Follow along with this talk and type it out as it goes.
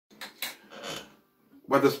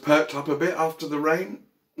Weather's perked up a bit after the rain.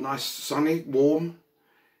 Nice, sunny, warm.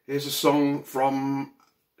 Here's a song from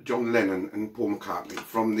John Lennon and Paul McCartney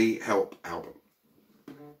from the Help album.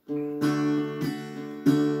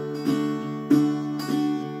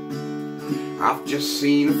 I've just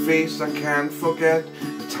seen a face I can't forget,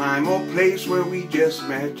 the time or place where we just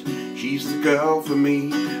met. She's the girl for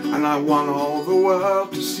me, and I want all the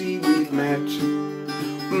world to see we've met.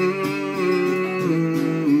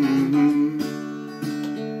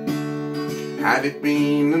 Had it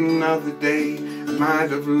been another day, I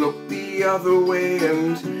might have looked the other way,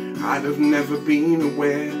 and I'd have never been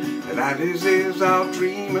aware that this is our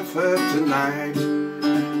dream of her tonight.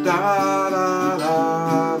 Da da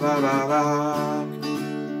da da da da.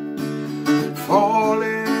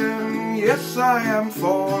 Falling, yes I am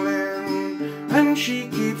falling, and she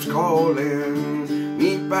keeps calling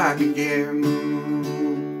me back again.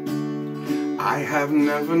 I have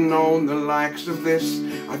never known the likes of this.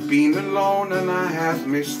 I've been alone and I have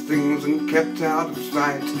missed things and kept out of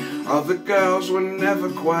sight. Other girls were never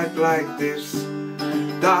quite like this.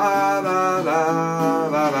 Da da da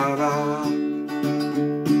da da da.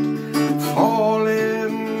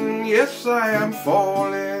 Falling, yes I am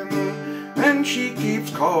falling, and she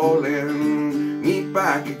keeps calling me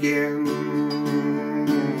back again.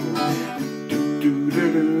 Do do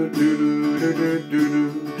do do do do do do do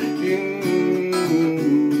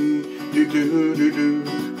do do do.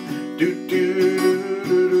 Do do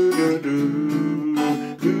do do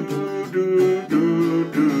do do do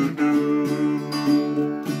do do.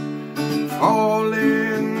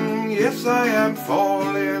 Falling, yes I am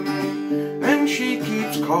falling, and she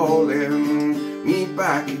keeps calling me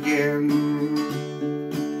back again.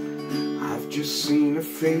 I've just seen a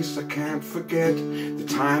face I can't forget, the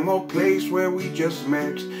time or place where we just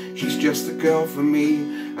met. She's just the girl for me,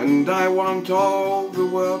 and I want all the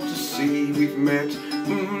world to see we've met.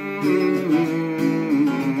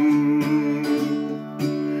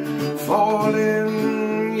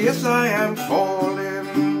 Falling, yes I am falling,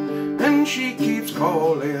 and she keeps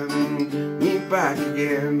calling me back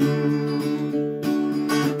again.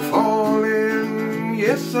 Falling,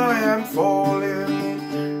 yes I am falling,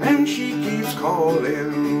 and she keeps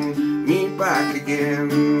calling me back again.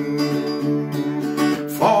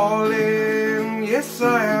 Falling, yes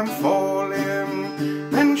I am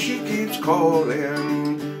falling, and she keeps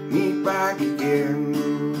calling me back again.